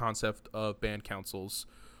umbrage with the concept of band councils.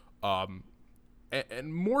 And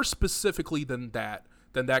more specifically than that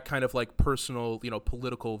kind of like personal,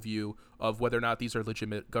 political view of whether or not these are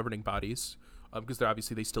legitimate governing bodies, because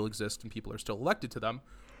they still exist and people are still elected to them.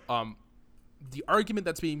 The argument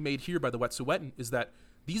that's being made here by the Wet'suwet'en is that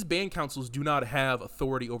these band councils do not have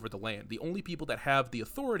authority over the land. The only people that have the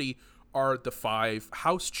authority are the 5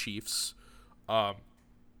 house chiefs, that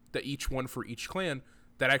each one for each clan,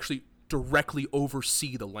 that actually directly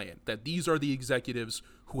oversee the land. That these are the executives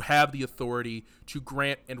who have the authority to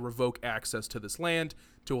grant and revoke access to this land,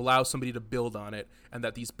 to allow somebody to build on it, and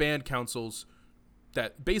that these band councils,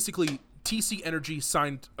 that basically TC Energy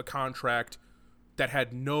signed a contract that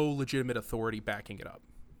had no legitimate authority backing it up.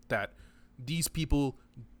 That these people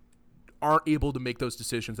aren't able to make those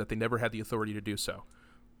decisions, that they never had the authority to do so.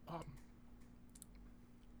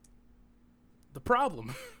 The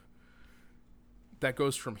problem that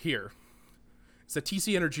goes from here is that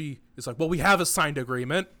TC Energy is like, well, we have a signed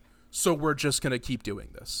agreement, so we're just going to keep doing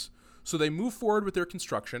this. So they move forward with their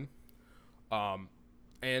construction,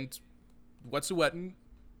 and Wet'suwet'en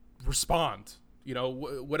respond.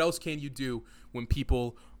 What else can you do when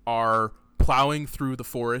people are plowing through the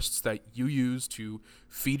forests that you use to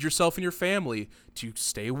feed yourself and your family, to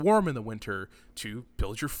stay warm in the winter, to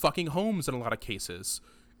build your fucking homes in a lot of cases?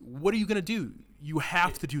 What are you going to do? You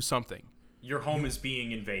have to do something. Your home is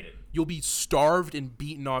being invaded. You'll be starved and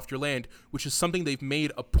beaten off your land, which is something they've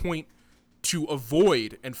made a point to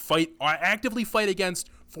avoid and actively fight against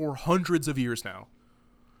for hundreds of years now.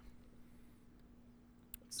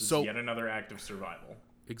 This is yet another act of survival.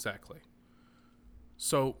 Exactly.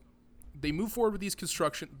 So they move forward with this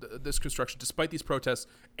construction despite these protests,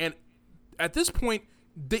 and at this point,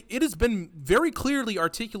 it has been very clearly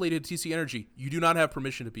articulated to TC Energy, you do not have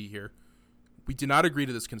permission to be here. We do not agree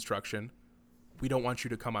to this construction. We don't want you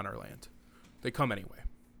to come on our land. They come anyway.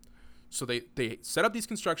 So they set up these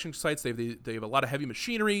construction sites. They have a lot of heavy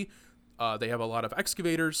machinery. They have a lot of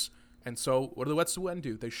excavators. And so what do the Wet'suwet'en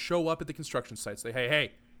do? They show up at the construction sites. They,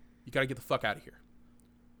 hey, you got to get the fuck out of here.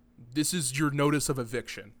 This is your notice of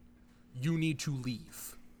eviction. You need to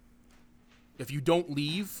leave. If you don't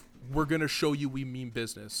leave, we're going to show you we mean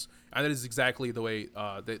business. And that is exactly the way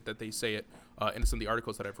that they say it in some of the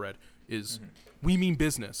articles that I've read, is we mean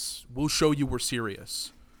business. We'll show you we're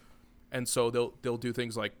serious. And so they'll do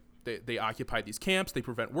things like they occupy these camps. They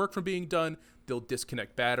prevent work from being done. They'll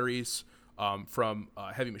disconnect batteries from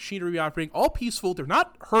heavy machinery operating. All peaceful. They're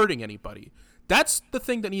not hurting anybody. That's the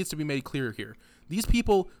thing that needs to be made clear here. These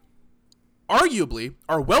people arguably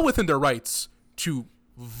are well within their rights to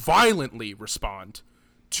violently respond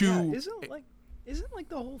to... Yeah, isn't like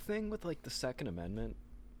the whole thing with like the Second Amendment?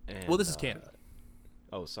 And, well, this is Canada.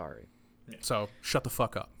 Oh, sorry. So shut the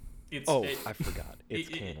fuck up. I forgot. It's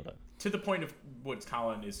Canada. To the point of what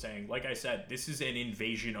Colin is saying, like I said, this is an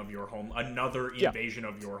invasion of your home, another invasion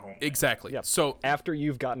of your home. Exactly. Yep. So after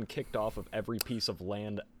you've gotten kicked off of every piece of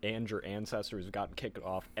land, and your ancestors have gotten kicked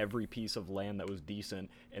off every piece of land that was decent,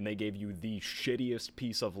 and they gave you the shittiest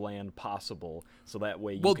piece of land possible, so that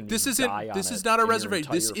way you can this isn't die on this it is not a in your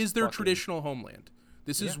reservation. This entire is their fucking... traditional homeland.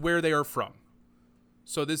 This is where they are from.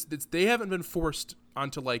 So they haven't been forced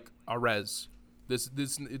onto like a res. This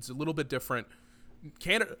it's a little bit different.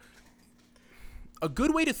 Canada. A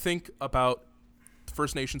good way to think about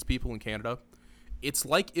First Nations people in Canada, it's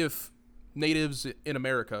like if natives in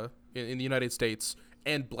America, in the United States,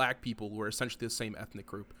 and black people were essentially the same ethnic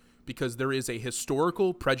group, because there is a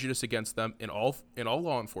historical prejudice against them in all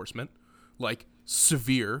law enforcement, like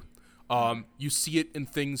severe. You see it in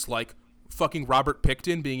things like fucking Robert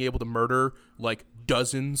Pickton being able to murder like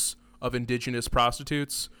dozens of indigenous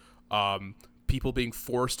prostitutes, people being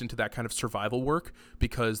forced into that kind of survival work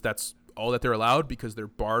because that's all that they're allowed, because they're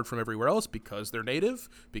barred from everywhere else, because they're native,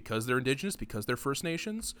 because they're indigenous, because they're First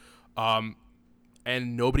Nations, and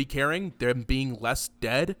nobody caring, them being less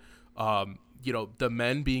dead, the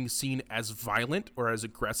men being seen as violent or as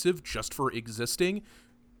aggressive just for existing.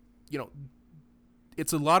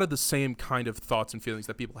 it's a lot of the same kind of thoughts and feelings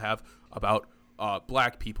that people have about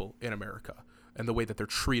black people in America and the way that they're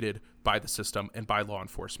treated by the system and by law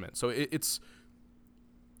enforcement. So it's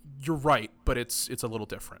you're right, but it's a little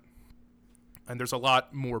different, and there's a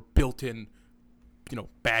lot more built-in,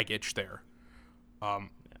 baggage there.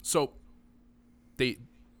 So they,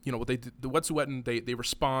 what they did, the Wet'suwet'en, they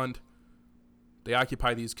respond. They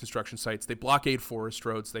occupy these construction sites. They blockade forest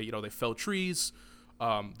roads. They fell trees.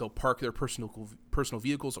 They'll park their personal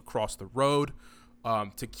vehicles across the road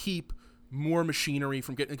to keep more machinery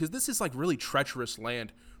from getting, because this is like really treacherous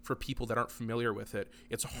land for people that aren't familiar with it.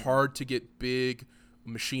 It's hard to get big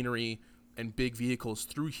machinery and big vehicles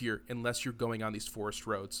through here unless you're going on these forest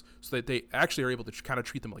roads, so that they actually are able to kind of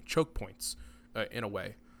treat them like choke points in a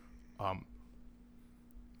way.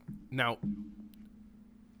 Now,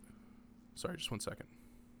 sorry, just 1 second.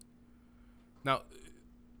 Now,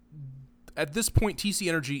 at this point, TC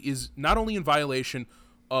Energy is not only in violation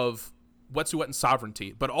of Wet'suwet'en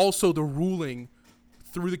sovereignty, but also the ruling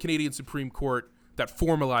through the Canadian Supreme Court that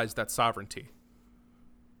formalized that sovereignty.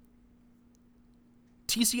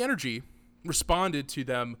 TC Energy responded to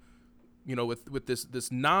them, with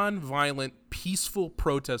this non-violent, peaceful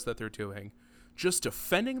protest that they're doing, just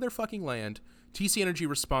defending their fucking land. TC Energy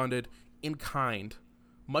responded in kind,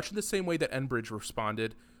 much in the same way that Enbridge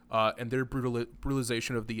responded, and their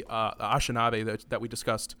brutalization of the Anishinaabe that we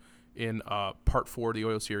discussed in part 4 of the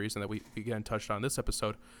oil series, and that we again touched on in this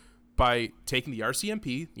episode, by taking the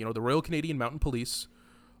RCMP, the Royal Canadian Mountain Police,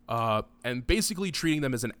 and basically treating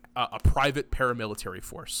them as a private paramilitary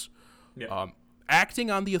force. Yeah.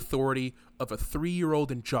 Acting on the authority of a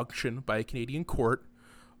 3-year-old injunction by a Canadian court,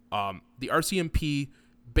 the RCMP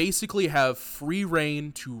basically have free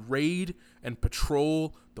reign to raid and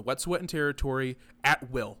patrol the Wet'suwet'en territory at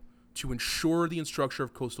will to ensure the infrastructure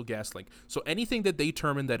of Coastal GasLink. So anything that they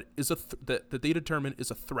determine that is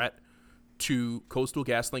a threat to Coastal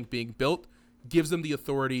GasLink being built gives them the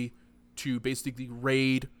authority to basically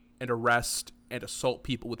raid and arrest and assault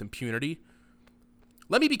people with impunity.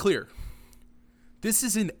 Let me be clear. This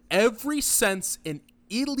is in every sense an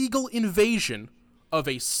illegal invasion of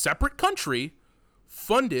a separate country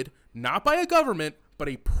funded not by a government, but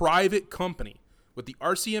a private company, with the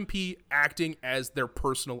RCMP acting as their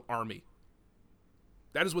personal army.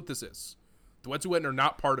 That is what this is. The Wet'suwet'en are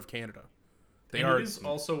not part of Canada. It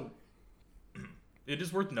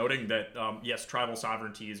is worth noting that, yes, tribal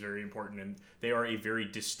sovereignty is very important, and they are a very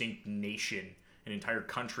distinct nation, an entire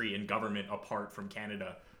country and government apart from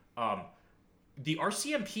Canada. The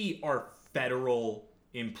RCMP are federal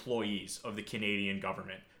employees of the Canadian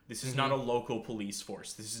government. This is not a local police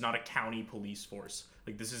force. This is not a county police force.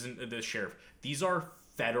 Like, this isn't the sheriff. These are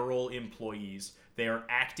federal employees. They are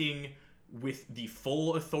acting with the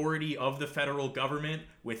full authority of the federal government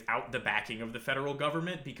without the backing of the federal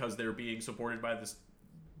government, because they're being supported by this,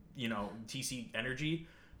 TC Energy.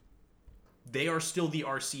 They are still the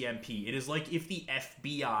RCMP. It is like if the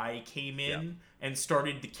FBI came in and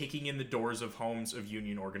started kicking in the doors of homes of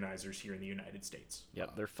union organizers here in the United States. Yeah,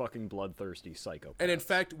 they're fucking bloodthirsty psychopaths. And in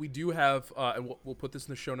fact, we do have, and we'll put this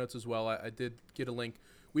in the show notes as well. I did get a link.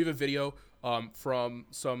 We have a video from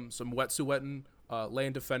some Wet'suwet'en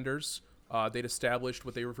land defenders. They'd established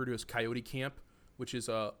what they refer to as Coyote Camp, which is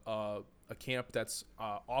a camp that's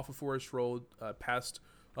off of Forest Road, past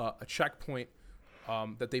a checkpoint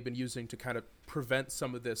that they've been using to kind of prevent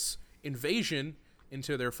some of this invasion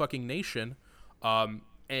into their fucking nation. And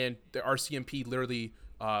the RCMP literally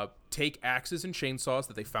take axes and chainsaws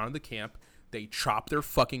that they found in the camp. They chop their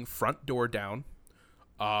fucking front door down.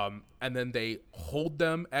 And then they hold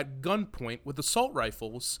them at gunpoint with assault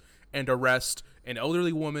rifles and arrest an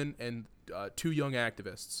elderly woman and 2 young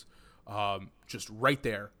activists. Just right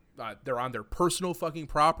there. They're on their personal fucking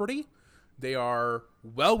property. They are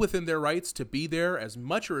well within their rights to be there as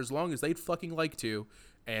much or as long as they'd fucking like to.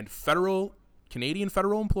 And Canadian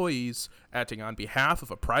federal employees acting on behalf of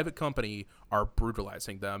a private company are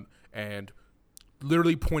brutalizing them and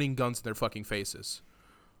literally pointing guns in their fucking faces.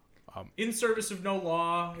 In service of no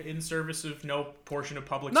law, in service of no portion of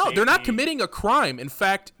public safety. No, they're not committing a crime. In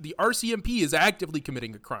fact, the RCMP is actively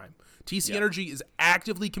committing a crime. TC Energy is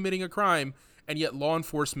actively committing a crime, and yet law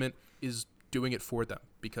enforcement is doing it for them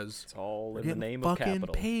because it's all in the name of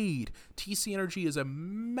capital. Paid. TC Energy is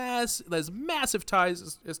has massive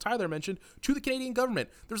ties, as Tyler mentioned, to the Canadian government.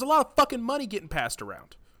 There's a lot of fucking money getting passed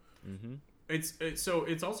around. Mm-hmm. It's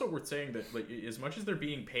also worth saying that, like, as much as they're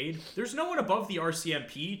being paid, there's no one above the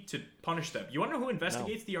RCMP to punish them. You want to know who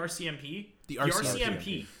investigates the RCMP? The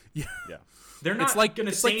RCMP. Yeah. They're not going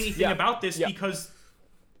to say anything about this because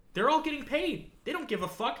they're all getting paid. They don't give a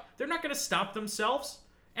fuck. They're not going to stop themselves.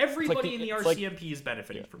 Everybody in the it's like- RCMP is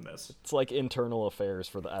benefiting from this. It's like internal affairs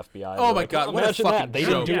for the FBI. Oh They're my like, God, what a imagine fucking that. They joke.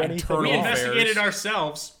 didn't do Yeah, anything. internal We affairs. investigated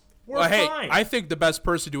ourselves. We're Well, hey, fine. I think the best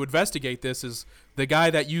person to investigate this is the guy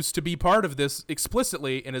that used to be part of this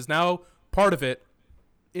explicitly and is now part of it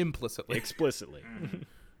implicitly. Explicitly.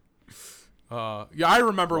 Yeah, I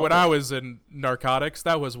remember when I was in narcotics.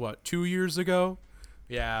 That was, 2 years ago?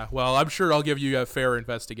 Yeah, well, I'm sure I'll give you a fair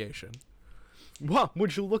investigation. Wow,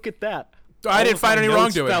 would you look at that? I didn't All of find my any notes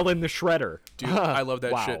wrongdoing. Fell in the shredder. Dude, I love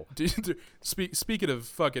that Wow. shit. Dude, speaking of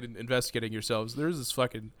fucking investigating yourselves, there's this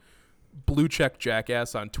fucking blue check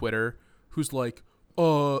jackass on Twitter who's like,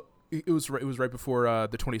 it was right before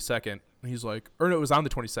the 22nd. And he's like, or no, it was on the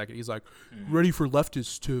 22nd. He's like, ready for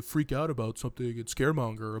leftists to freak out about something and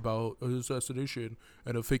scaremonger about an assassination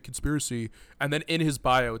and a fake conspiracy. And then in his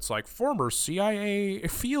bio, it's like, former CIA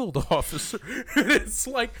field officer. It's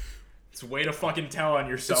like, It's a way to fucking tell on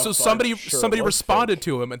yourself. so bud. somebody Sure, it was responded fake.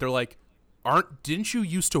 to him, and they're like, didn't you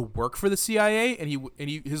used to work for the CIA? And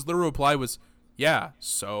his literal reply was, yeah.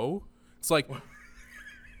 So it's like,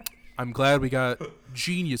 I'm glad we got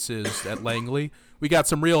geniuses at Langley. We got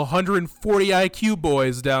some real 140 IQ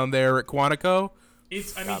boys down there at Quantico.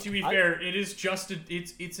 It's. I mean, to be fair, it is just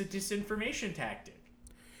it's a disinformation tactic.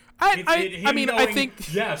 I Him mean, I knowing-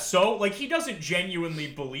 think Yeah, so, like, he doesn't genuinely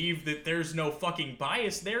believe that there's no fucking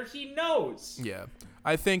bias there. He knows. Yeah,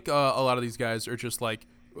 I think a lot of these guys are just like,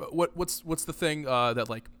 what's the thing that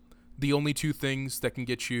like the only two things that can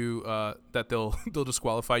get you that they'll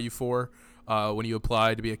disqualify you for when you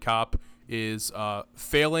apply to be a cop is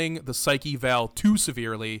failing the psych eval too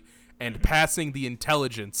severely and passing the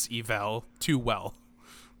intelligence eval too well.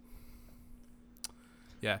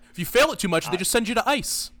 Yeah, if you fail it too much, they just send you to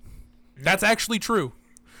ICE. That's actually true.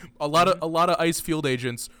 A lot of ICE field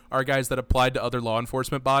agents are guys that applied to other law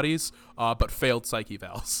enforcement bodies, but failed psych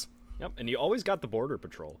evals. Yep, and you always got the Border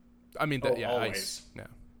Patrol. I mean, Oh, yeah, always. ICE. Yeah.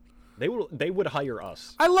 They would hire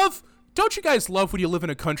us. Don't you guys love when you live in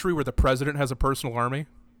a country where the president has a personal army?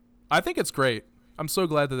 I think it's great. I'm so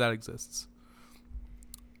glad that exists.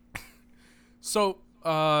 So,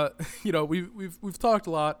 we've talked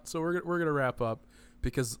a lot, so we're gonna wrap up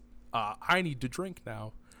because I need to drink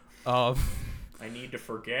now. I need to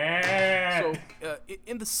forget. So,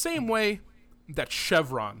 in the same way that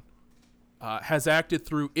Chevron has acted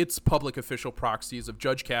through its public official proxies of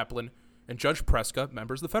Judge Kaplan and Judge Preska,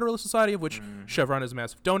 members of the Federalist Society, of which Chevron is a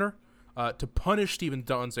massive donor, to punish Stephen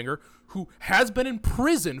Donziger, who has been in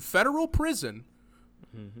prison, federal prison,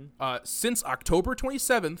 since October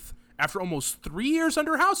 27th, after almost 3 years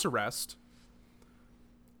under house arrest.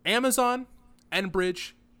 Amazon,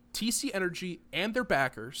 Enbridge, TC Energy, and their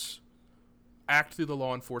backers act through the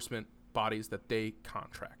law enforcement bodies that they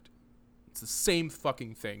contract. It's the same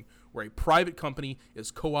fucking thing where a private company is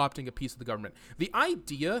co-opting a piece of the government. The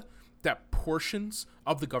idea that portions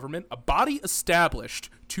of the government, a body established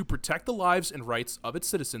to protect the lives and rights of its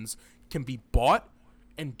citizens, can be bought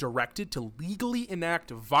and directed to legally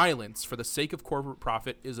enact violence for the sake of corporate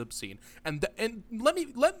profit is obscene. And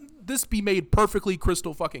let this be made perfectly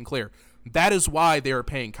crystal fucking clear. That is why they are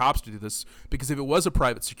paying cops to do this, because if it was a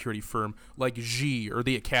private security firm like G or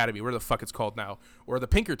the Academy, where the fuck it's called now, or the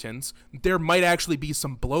Pinkertons, there might actually be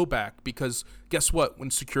some blowback, because guess what?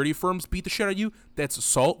 When security firms beat the shit out of you, that's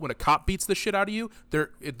assault. When a cop beats the shit out of you,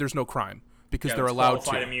 there's no crime, because they're it's allowed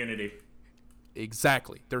qualified to. Immunity.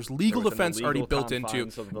 Exactly. There's legal They're within the defense already legal built into,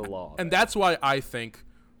 confines of the law. and that's why I think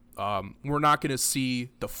we're not going to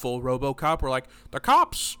see the full RoboCop. We're like, the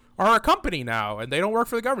cops are a company now, and they don't work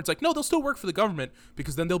for the government. It's like, no, they'll still work for the government,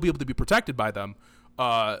 because then they'll be able to be protected by them.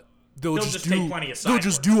 They'll just take plenty of side they'll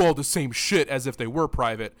just work. do all the same shit as if they were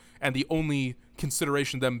private, and the only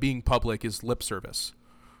consideration of them being public is lip service.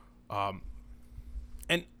 And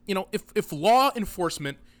if law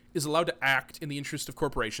enforcement is allowed to act in the interest of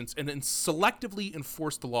corporations and then selectively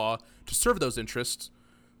enforce the law to serve those interests,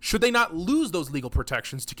 should they not lose those legal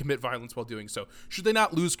protections to commit violence while doing so? Should they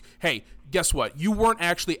not lose, hey, guess what? You weren't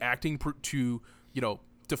actually acting to,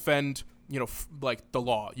 defend, like the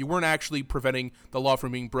law. You weren't actually preventing the law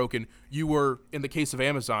from being broken. You were, in the case of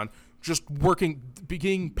Amazon, just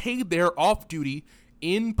being paid there off duty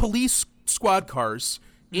in police squad cars,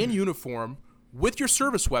 in uniform, with your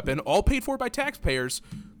service weapon, all paid for by taxpayers,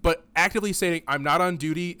 but actively saying, I'm not on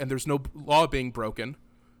duty and there's no law being broken,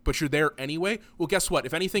 but you're there anyway. Well, guess what?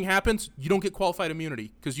 If anything happens, you don't get qualified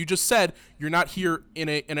immunity, because you just said you're not here in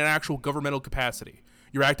an actual governmental capacity.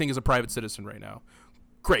 You're acting as a private citizen right now.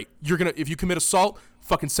 Great. If you commit assault,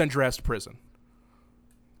 fucking send your ass to prison.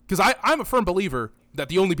 Because I'm a firm believer that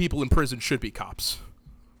the only people in prison should be cops.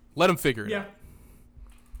 Let them figure it out.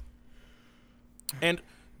 And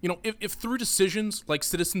You know, if through decisions like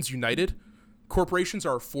Citizens United, corporations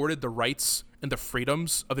are afforded the rights and the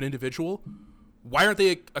freedoms of an individual, why aren't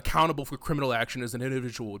they accountable for criminal action as an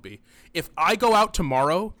individual would be? If I go out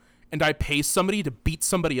tomorrow and I pay somebody to beat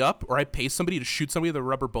somebody up, or I pay somebody to shoot somebody with a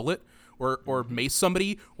rubber bullet, or mace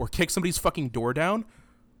somebody, or kick somebody's fucking door down,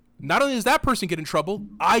 not only does that person get in trouble,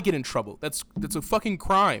 I get in trouble. That's a fucking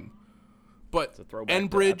crime. But It's a throwback to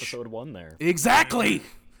Enbridge, episode 1 there. exactly,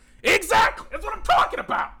 that's what I'm talking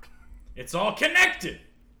about. It's all connected.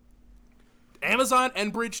 Amazon,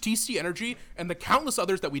 Enbridge, TC Energy, and the countless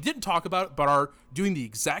others that we didn't talk about but are doing the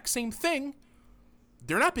exact same thing,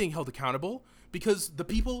 they're not being held accountable because the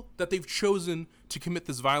people that they've chosen to commit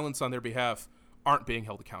this violence on their behalf aren't being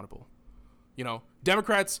held accountable. You know,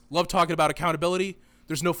 Democrats love talking about accountability.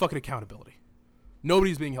 There's no fucking accountability.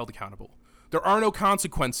 Nobody's being held accountable. There are no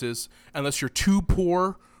consequences unless you're too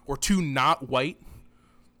poor or too not white.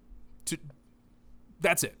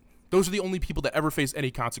 That's it. Those are the only people that ever face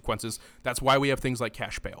any consequences. That's why we have things like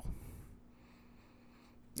cash bail.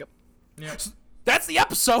 Yep. So that's the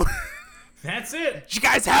episode. That's it. Did you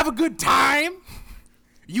guys have a good time?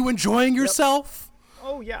 You enjoying yourself?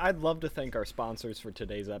 Oh, yeah, I'd love to thank our sponsors for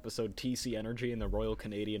today's episode, TC Energy and the Royal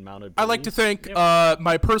Canadian Mounted Police. I'd like to thank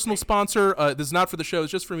my personal sponsor. This is not for the show.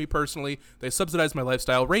 It's just for me personally. They subsidize my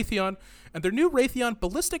lifestyle, Raytheon, and their new Raytheon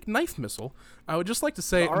ballistic knife missile. I would just like to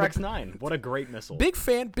say, RX-9, what a great missile. Big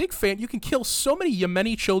fan. You can kill so many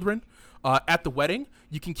Yemeni children at the wedding.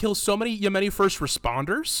 You can kill so many Yemeni first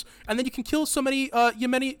responders, and then you can kill so many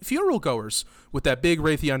Yemeni funeral goers with that big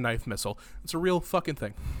Raytheon knife missile. It's a real fucking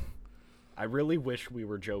thing. I really wish we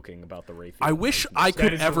were joking about the Raytheon. I wish I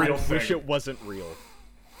could is a ever. real I wish it wasn't real.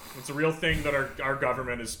 It's a real thing that our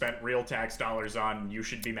government has spent real tax dollars on. You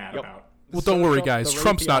should be mad Yep. about. Well, don't worry, Search up guys. the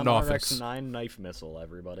Trump's not in Raytheon office. RX-9 knife missile,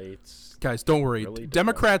 everybody. It's Guys, don't worry. really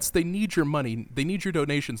Democrats, they need your money. They need your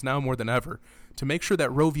donations now more than ever to make sure that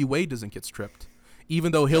Roe v. Wade doesn't get stripped.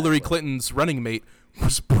 Even though Hillary Clinton's running mate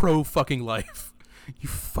was pro-fucking life. You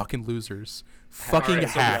fucking losers. Fucking Alright,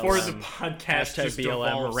 so hacks. before the podcast hashtag just BLM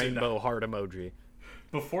devolves rainbow heart emoji.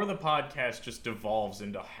 before the podcast just devolves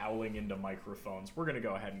into howling into microphones, we're gonna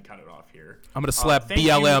go ahead and cut it off here. I'm going to slap thank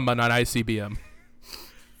BLM on ICBM.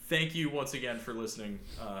 Thank you once again for listening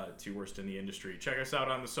to Worst in the Industry. Check us out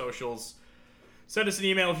on the socials. Send us an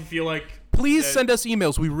email if you feel like. Please send us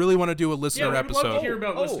emails. We really want to do a listener Yeah, we'd episode. love to hear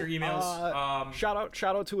about listener emails. Shout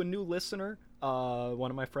out to a new listener.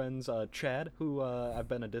 One of my friends, Chad, who I've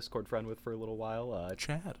been a Discord friend with for a little while.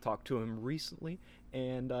 Chad. Talked to him recently,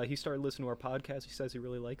 and he started listening to our podcast. He says he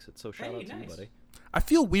really likes it, so shout out to you, buddy. I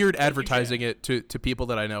feel weird advertising it to people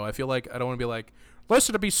that I know. I feel like I don't want to be like,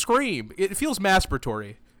 listen to me scream. It feels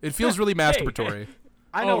masturbatory. It feels really masturbatory.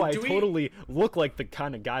 I know I do we- totally look like the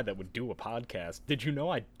kind of guy that would do a podcast. Did you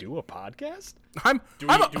know I do a podcast? Do we want to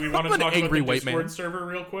I'm talk an about angry the white Discord man. server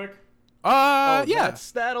real quick? Yeah.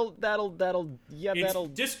 That'll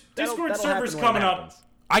Discord server's happen when it coming up. happens.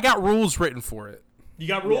 I got rules written for it. You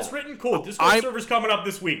got rules written? Cool. Discord server's coming up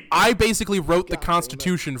this week. I basically wrote the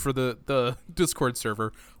constitution for the Discord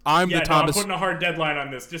server. I'm Yeah, the no, I'm Thomas. putting a hard deadline on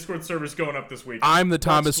this. Discord server's going up this week. I'm the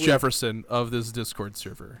Thomas sweet. Jefferson of this Discord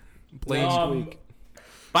server. Blame.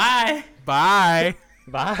 Bye. Bye.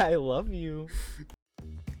 Bye. I love you.